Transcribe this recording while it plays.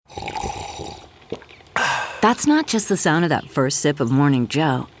That's not just the sound of that first sip of Morning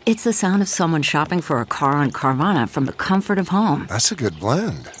Joe. It's the sound of someone shopping for a car on Carvana from the comfort of home. That's a good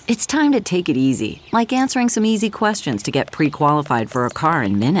blend. It's time to take it easy, like answering some easy questions to get pre-qualified for a car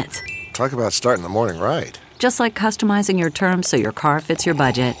in minutes. Talk about starting the morning right. Just like customizing your terms so your car fits your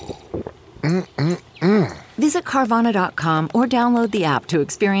budget. Visit Carvana.com or download the app to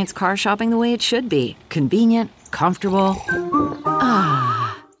experience car shopping the way it should be. Convenient, comfortable.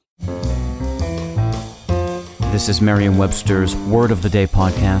 This is Merriam-Webster's Word of the Day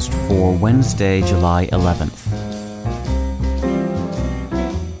podcast for Wednesday, July 11th.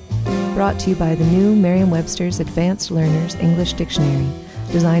 Brought to you by the new Merriam-Webster's Advanced Learners English Dictionary,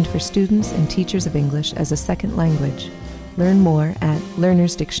 designed for students and teachers of English as a second language. Learn more at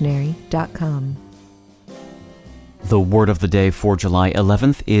learnersdictionary.com. The word of the day for July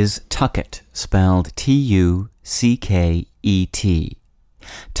 11th is tucket, spelled T-U-C-K-E-T.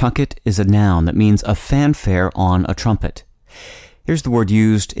 Tucket is a noun that means a fanfare on a trumpet. Here's the word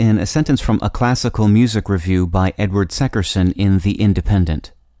used in a sentence from a classical music review by Edward Seckerson in The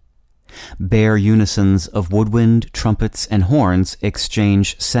Independent. Bare unisons of woodwind, trumpets, and horns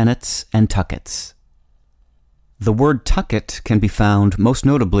exchange sennets and tuckets. The word tucket can be found most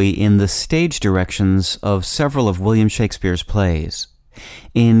notably in the stage directions of several of William Shakespeare's plays.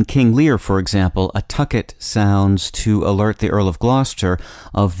 In King Lear, for example, a tucket sounds to alert the Earl of Gloucester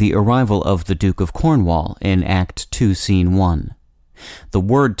of the arrival of the Duke of Cornwall in Act 2, Scene 1. The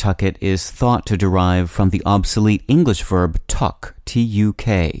word tucket is thought to derive from the obsolete English verb tuck,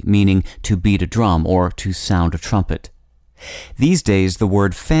 T-U-K, meaning to beat a drum or to sound a trumpet. These days, the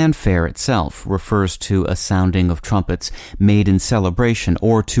word fanfare itself refers to a sounding of trumpets made in celebration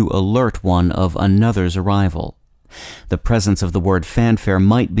or to alert one of another's arrival. The presence of the word fanfare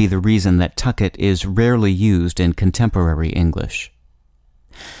might be the reason that tucket is rarely used in contemporary English.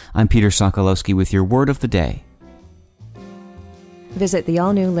 I'm Peter Sokolowski with your Word of the Day. Visit the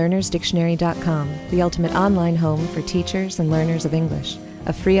all-new learnersdictionary.com, the ultimate online home for teachers and learners of English.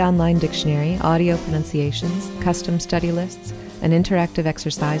 A free online dictionary, audio pronunciations, custom study lists, and interactive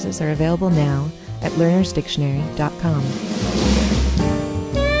exercises are available now at learnersdictionary.com.